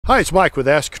Hi, it's Mike with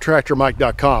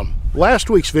AskTractorMike.com. Last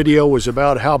week's video was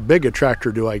about how big a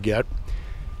tractor do I get.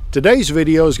 Today's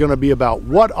video is going to be about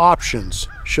what options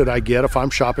should I get if I'm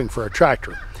shopping for a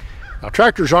tractor. Now,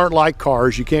 tractors aren't like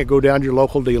cars. You can't go down to your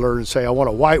local dealer and say, I want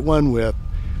a white one with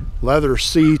leather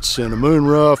seats and a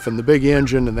moonroof and the big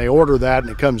engine, and they order that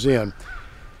and it comes in.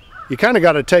 You kind of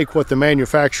got to take what the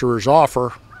manufacturers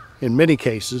offer in many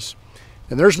cases,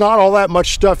 and there's not all that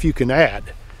much stuff you can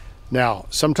add. Now,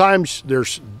 sometimes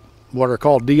there's what are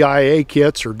called DIA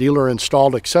kits or dealer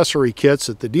installed accessory kits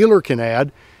that the dealer can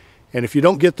add. And if you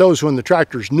don't get those when the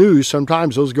tractor's new,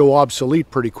 sometimes those go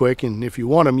obsolete pretty quick. And if you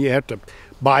want them, you have to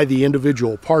buy the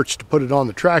individual parts to put it on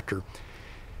the tractor.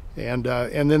 And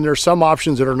then there's some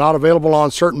options that are not available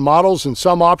on certain models, and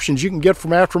some options you can get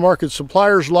from aftermarket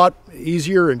suppliers a lot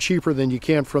easier and cheaper than you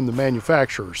can from the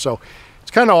manufacturer. So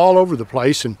it's kind of all over the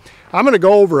place. And I'm going to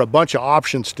go over a bunch of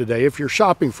options today if you're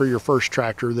shopping for your first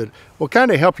tractor that will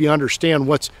kind of help you understand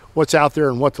what's out there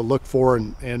and what to look for,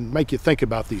 and make you think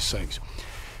about these things.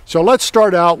 So let's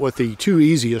start out with the two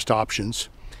easiest options.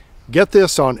 Get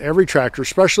this on every tractor,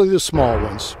 especially the small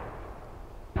ones.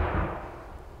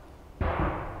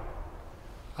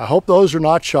 I hope those are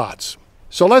not shots.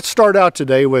 So let's start out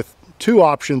today with two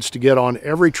options to get on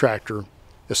every tractor,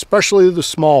 especially the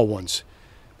small ones.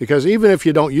 Because even if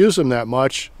you don't use them that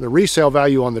much, the resale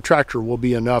value on the tractor will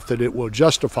be enough that it will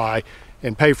justify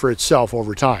and pay for itself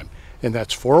over time. And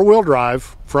that's four-wheel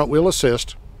drive, front-wheel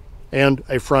assist, and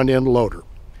a front-end loader.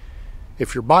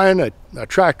 If you're buying a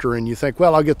tractor and you think,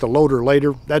 well, I'll get the loader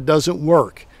later, that doesn't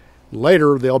work.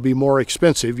 Later, they'll be more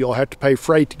expensive. You'll have to pay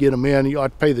freight to get them in. You'll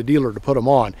have to pay the dealer to put them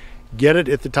on. Get it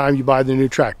at the time you buy the new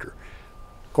tractor.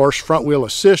 Of course, front-wheel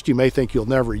assist, you may think you'll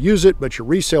never use it, but your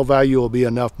resale value will be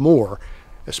enough more,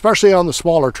 especially on the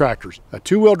smaller tractors. A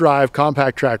two-wheel drive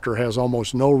compact tractor has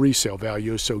almost no resale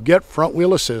value, so get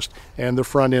front-wheel assist and the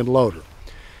front-end loader.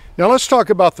 Now let's talk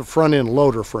about the front-end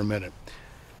loader for a minute.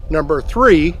 Number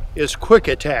 3 is quick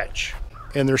attach,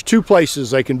 and there's two places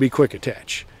they can be quick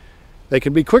attach. They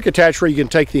can be quick attach where you can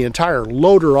take the entire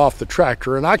loader off the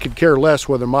tractor, and I could care less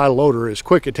whether my loader is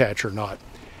quick attach or not,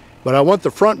 but I want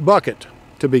the front bucket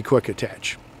to be quick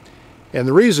attach. And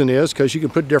the reason is because you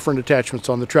can put different attachments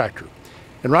on the tractor.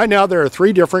 And right now there are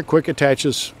 3 different quick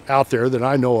attaches out there that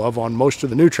I know of on most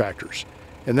of the new tractors.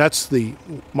 And that's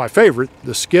my favorite,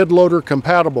 the skid loader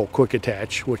compatible quick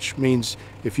attach, which means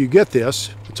if you get this,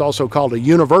 it's also called a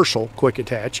universal quick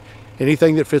attach.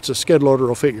 Anything that fits a skid loader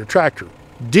will fit your tractor.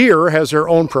 Deere has their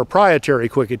own proprietary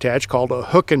quick attach called a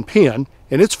hook and pin,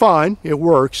 and it's fine, it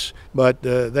works, but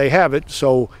they have it,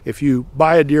 so if you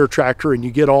buy a Deere tractor and you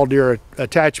get all Deere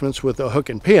attachments with a hook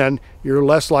and pin, you're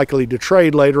less likely to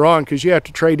trade later on because you have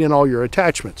to trade in all your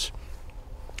attachments.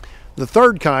 The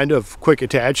third kind of quick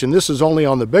attach, and this is only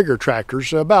on the bigger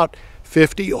tractors, about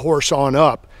 50 horse on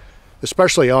up,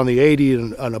 especially on the 80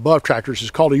 and above tractors, is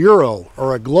called a Euro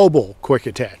or a global quick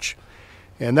attach.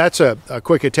 And that's a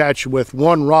quick attach with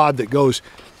one rod that goes,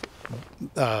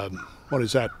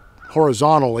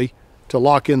 horizontally to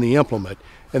lock in the implement.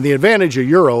 And the advantage of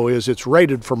Euro is it's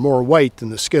rated for more weight than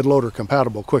the skid loader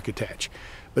compatible quick attach.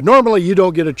 But normally you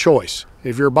don't get a choice.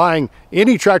 If you're buying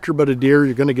any tractor but a Deere,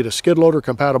 you're going to get a skid loader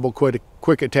compatible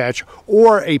quick attach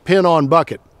or a pin-on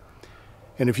bucket.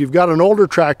 And if you've got an older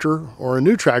tractor or a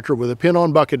new tractor with a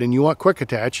pin-on bucket and you want quick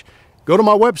attach, go to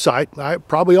my website. I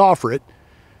probably offer it.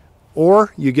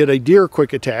 Or you get a Deere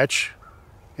quick attach,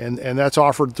 and that's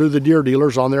offered through the Deere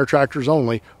dealers on their tractors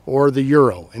only, or the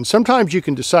Euro. And sometimes you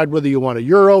can decide whether you want a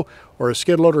Euro or a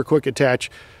skid loader quick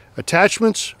attach.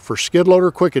 Attachments for skid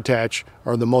loader quick attach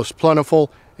are the most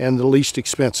plentiful and the least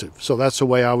expensive. So that's the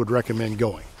way I would recommend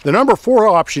going. The number 4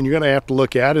 option you're going to have to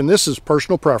look at, and this is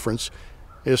personal preference,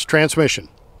 is transmission,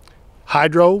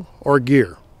 hydro or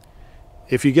gear.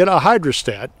 If you get a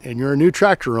hydrostat and you're a new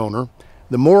tractor owner,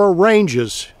 the more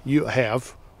ranges you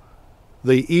have,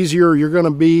 the easier you're going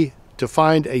to be to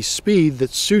find a speed that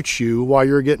suits you while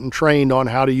you're getting trained on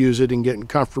how to use it and getting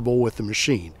comfortable with the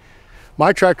machine.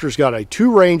 My tractor's got a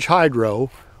 2-range hydro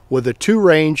with a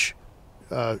 2-range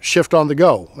shift on the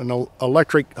go, an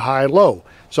electric high-low.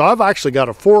 So I've actually got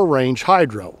a 4-range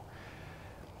hydro.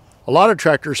 A lot of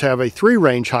tractors have a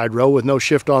 3-range hydro with no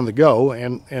shift on the go,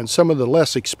 and some of the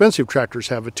less expensive tractors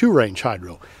have a 2-range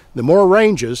hydro. The more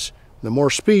ranges, the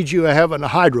more speed you have in a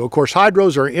hydro. Of course,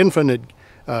 hydros are infinite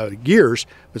gears,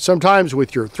 but sometimes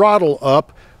with your throttle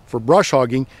up for brush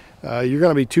hogging, you're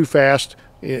going to be too fast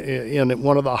in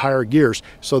one of the higher gears.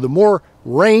 So the more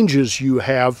ranges you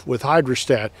have with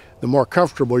hydrostat, the more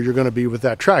comfortable you're going to be with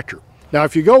that tractor. Now,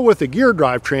 if you go with a gear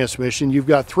drive transmission, you've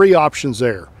got 3 options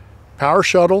there: power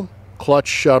shuttle, clutch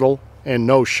shuttle, and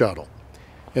no shuttle.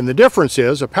 And the difference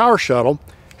is a power shuttle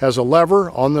has a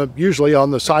lever usually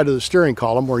on the side of the steering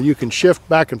column where you can shift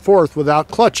back and forth without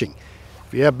clutching.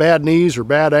 If you have bad knees or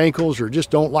bad ankles or just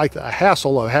don't like the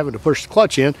hassle of having to push the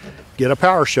clutch in, get a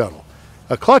power shuttle.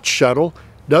 A clutch shuttle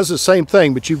does the same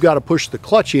thing, but you've got to push the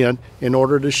clutch in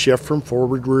order to shift from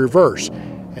forward to reverse.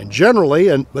 And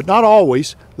generally, but not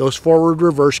always, those forward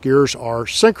reverse gears are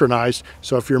synchronized,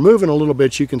 so if you're moving a little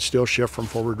bit, you can still shift from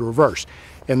forward to reverse.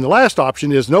 And the last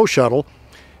option is no shuttle,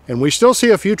 and we still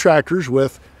see a few tractors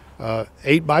with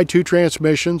 8x2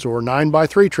 transmissions or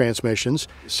 9x3 transmissions.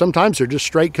 Sometimes they're just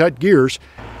straight cut gears,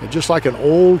 and just like an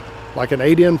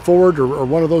 8N Ford or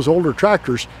one of those older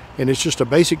tractors, and it's just a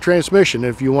basic transmission.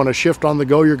 If you want to shift on the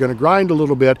go, you're going to grind a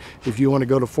little bit. If you want to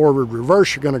go to forward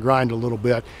reverse, you're going to grind a little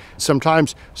bit.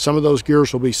 Sometimes some of those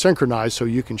gears will be synchronized so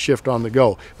you can shift on the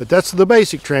go. But that's the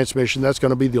basic transmission. That's going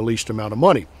to be the least amount of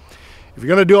money. If you're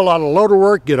going to do a lot of loader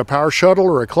work, get a power shuttle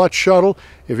or a clutch shuttle.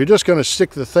 If you're just going to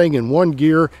stick the thing in one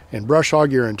gear and brush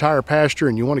hog your entire pasture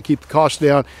and you want to keep the cost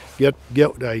down, get an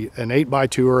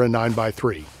 8x2 or a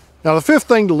 9x3. Now the fifth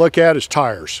thing to look at is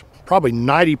tires. Probably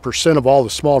 90% of all the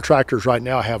small tractors right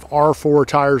now have R4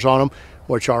 tires on them,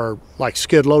 which are like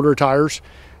skid loader tires.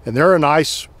 And they're a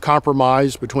nice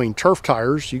compromise between turf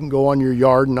tires, you can go on your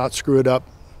yard and not screw it up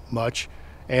much,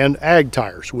 and ag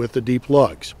tires with the deep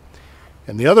lugs.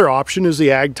 And the other option is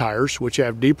the ag tires, which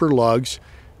have deeper lugs.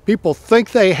 People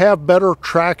think they have better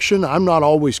traction. I'm not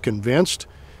always convinced.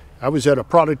 I was at a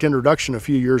product introduction a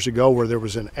few years ago where there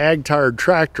was an ag tired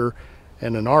tractor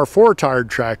and an R4 tired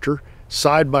tractor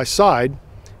side by side,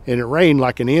 and it rained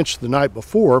like an inch the night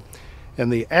before,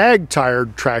 and the ag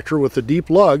tired tractor with the deep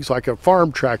lugs, like a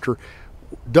farm tractor,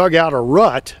 dug out a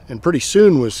rut and pretty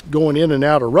soon was going in and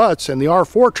out of ruts, and the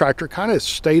R4 tractor kind of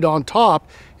stayed on top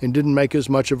and didn't make as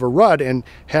much of a rut and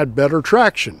had better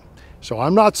traction. So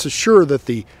I'm not so sure that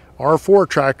the R4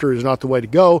 tractor is not the way to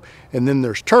go. And then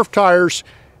there's turf tires,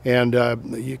 and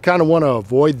you kind of want to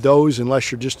avoid those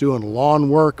unless you're just doing lawn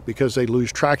work, because they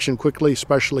lose traction quickly,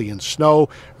 especially in snow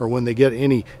or when they get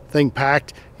anything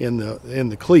packed in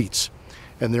the cleats.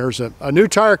 And there's a new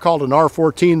tire called an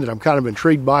R14 that I'm kind of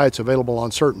intrigued by. It's available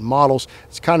on certain models.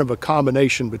 It's kind of a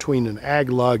combination between an ag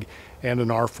lug and an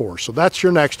R4. So that's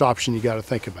your next option you got to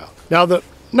think about. Now the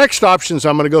next options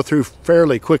I'm going to go through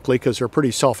fairly quickly because they're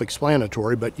pretty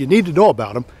self-explanatory, but you need to know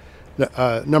about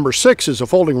them. Number 6 is a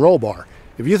folding roll bar.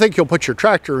 If you think you'll put your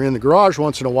tractor in the garage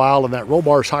once in a while and that roll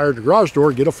bar is higher at the garage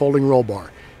door, get a folding roll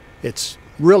bar. It's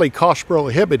really cost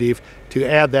prohibitive to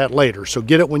add that later, so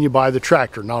get it when you buy the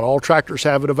tractor. Not all tractors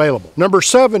have it available. Number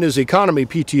 7 is economy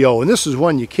PTO, and this is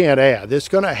one you can't add. It's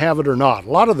going to have it or not.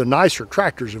 A lot of the nicer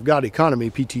tractors have got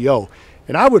economy PTO,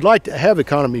 and I would like to have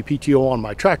economy PTO on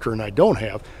my tractor, and I don't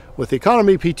have. With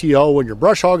economy PTO, when you're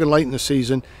brush hogging late in the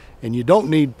season and you don't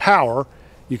need power,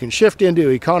 you can shift into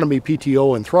economy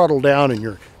PTO and throttle down,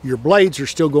 and your blades are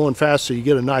still going fast, so you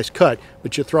get a nice cut,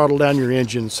 but you throttle down your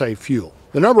engine and save fuel.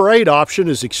 The number 8 option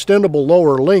is extendable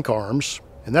lower link arms,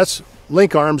 and that's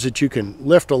link arms that you can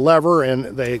lift a lever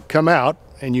and they come out,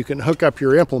 and you can hook up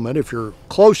your implement if you're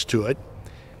close to it,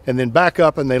 and then back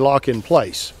up and they lock in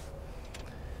place.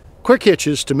 Quick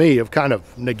hitches to me have kind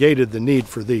of negated the need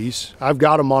for these. I've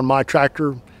got them on my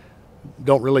tractor,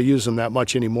 don't really use them that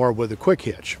much anymore with a quick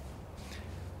hitch.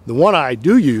 The one I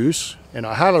do use, and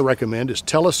I highly recommend, is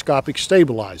telescopic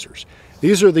stabilizers.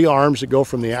 These are the arms that go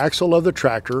from the axle of the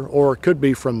tractor, or it could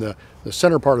be from the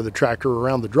center part of the tractor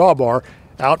around the drawbar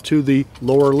out to the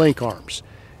lower link arms.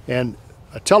 And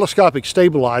a telescopic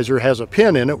stabilizer has a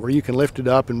pin in it where you can lift it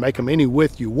up and make them any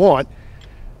width you want.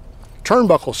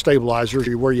 Turnbuckle stabilizers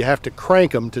are where you have to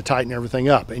crank them to tighten everything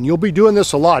up. And you'll be doing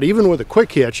this a lot. Even with a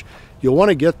quick hitch, you'll want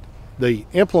to get the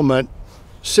implement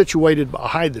situated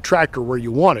behind the tractor where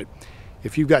you want it.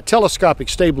 If you've got telescopic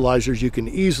stabilizers, you can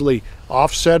easily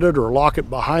offset it or lock it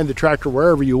behind the tractor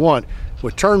wherever you want.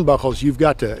 With turnbuckles, you've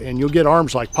got to, and you'll get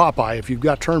arms like Popeye, if you've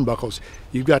got turnbuckles,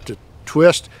 you've got to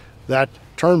twist that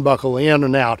turnbuckle in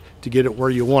and out to get it where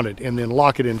you want it, and then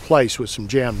lock it in place with some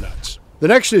jam nuts. The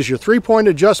next is your 3-point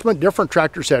adjustment. Different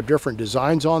tractors have different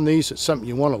designs on these. It's something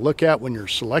you want to look at when you're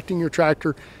selecting your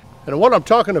tractor. And what I'm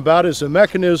talking about is the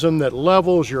mechanism that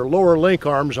levels your lower link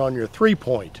arms on your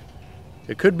 3-point.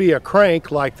 It could be a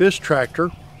crank like this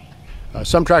tractor.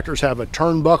 Some tractors have a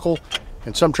turnbuckle,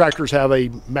 and some tractors have a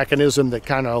mechanism that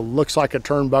kind of looks like a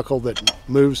turnbuckle that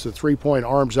moves the 3-point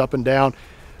arms up and down.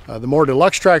 The more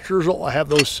deluxe tractors will have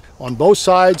those on both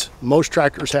sides. Most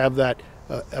tractors have that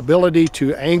ability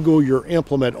to angle your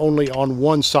implement only on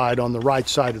one side, on the right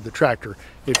side of the tractor,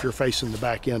 if you're facing the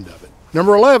back end of it.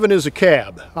 Number 11 is a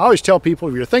cab. I always tell people,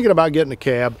 if you're thinking about getting a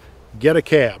cab, get a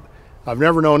cab. I've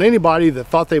never known anybody that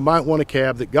thought they might want a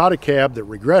cab that got a cab that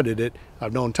regretted it.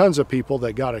 I've known tons of people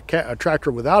that got a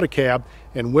tractor without a cab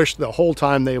and wished the whole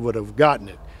time they would have gotten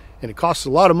it. And it costs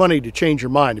a lot of money to change your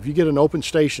mind. If you get an open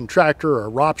station tractor or a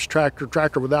ROPS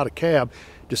tractor without a cab,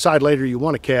 decide later you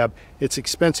want a cab, it's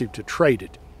expensive to trade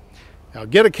it. Now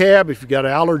get a cab if you've got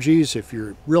allergies, if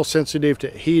you're real sensitive to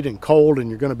heat and cold and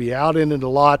you're going to be out in it a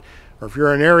lot, or if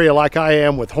you're in an area like I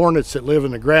am with hornets that live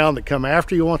in the ground that come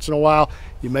after you once in a while,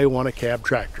 you may want a cab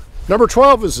tractor. Number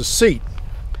 12 is the seat.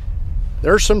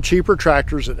 There's some cheaper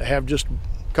tractors that have just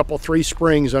a couple, 3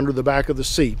 springs under the back of the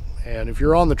seat. And if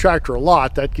you're on the tractor a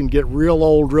lot, that can get real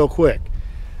old real quick.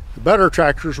 The better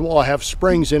tractors will have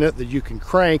springs in it that you can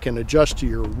crank and adjust to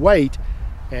your weight,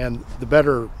 and the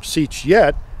better seats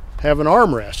yet have an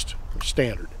armrest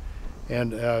standard.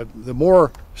 And the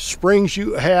more springs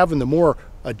you have and the more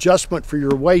adjustment for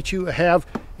your weight you have,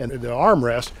 and the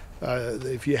armrest,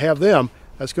 if you have them,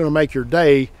 that's going to make your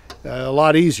day a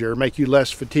lot easier, make you less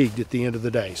fatigued at the end of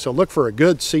the day. So look for a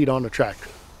good seat on the tractor.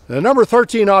 The number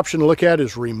 13 option to look at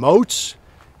is remotes.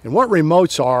 And what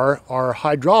remotes are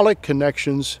hydraulic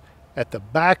connections at the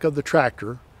back of the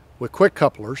tractor with quick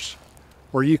couplers,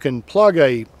 where you can plug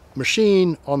a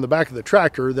machine on the back of the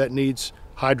tractor that needs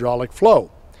hydraulic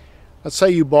flow. Let's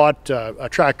say you bought a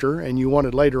tractor and you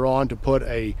wanted later on to put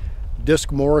a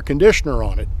disc mower conditioner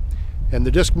on it. And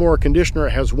the disc mower conditioner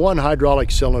has one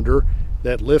hydraulic cylinder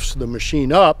that lifts the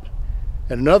machine up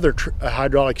and another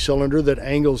hydraulic cylinder that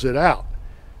angles it out.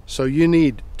 So you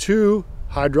need 2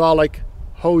 hydraulic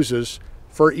hoses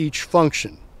for each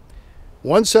function.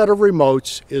 One set of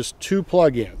remotes is 2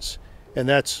 plug-ins, and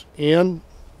that's in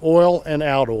oil and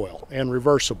out oil and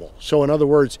reversible. So in other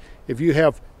words, if you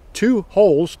have 2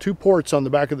 holes, 2 ports on the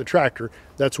back of the tractor,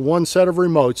 that's 1 set of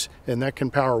remotes, and that can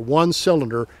power 1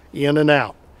 cylinder in and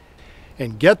out.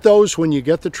 And get those when you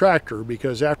get the tractor,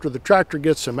 because after the tractor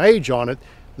gets some age on it,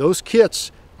 those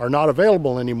kits are not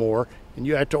available anymore, and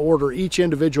you have to order each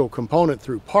individual component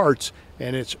through parts,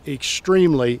 and it's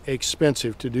extremely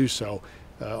expensive to do so.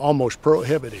 Almost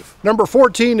prohibitive. Number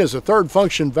 14 is a third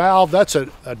function valve. That's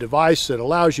a device that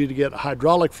allows you to get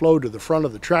hydraulic flow to the front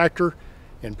of the tractor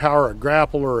and power a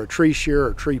grapple or a tree shear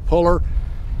or tree puller.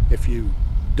 If you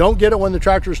don't get it when the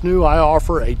tractor's new, I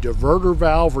offer a diverter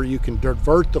valve where you can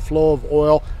divert the flow of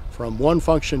oil from one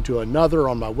function to another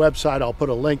on my website. I'll put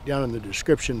a link down in the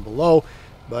description below.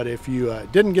 But if you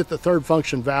didn't get the third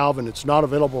function valve and it's not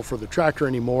available for the tractor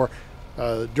anymore,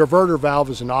 diverter valve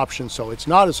is an option, so it's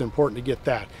not as important to get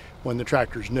that when the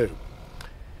tractor's new.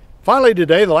 Finally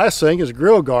today, the last thing is a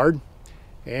grill guard.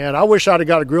 And I wish I'd have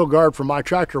got a grill guard for my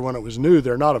tractor when it was new.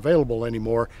 They're not available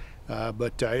anymore,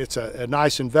 but it's a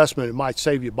nice investment. It might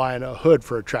save you buying a hood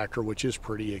for a tractor, which is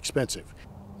pretty expensive.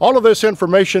 All of this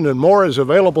information and more is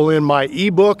available in my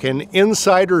ebook, An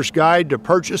Insider's Guide to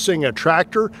Purchasing a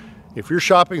Tractor. If you're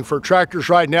shopping for tractors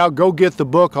right now, go get the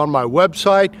book on my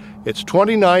website. It's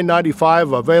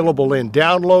 $29.95, available in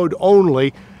download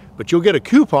only, but you'll get a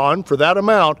coupon for that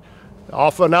amount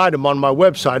off an item on my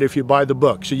website if you buy the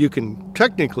book, so you can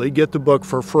technically get the book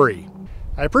for free.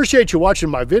 I appreciate you watching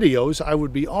my videos. I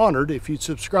would be honored if you'd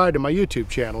subscribe to my YouTube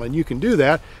channel, and you can do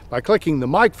that by clicking the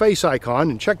mic face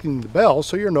icon and checking the bell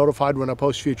so you're notified when I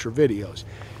post future videos.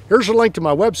 Here's a link to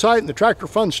my website and the Tractor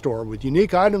Fun Store with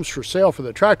unique items for sale for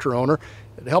the tractor owner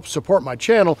that helps support my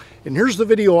channel. And here's the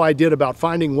video I did about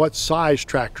finding what size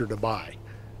tractor to buy.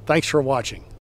 Thanks for watching.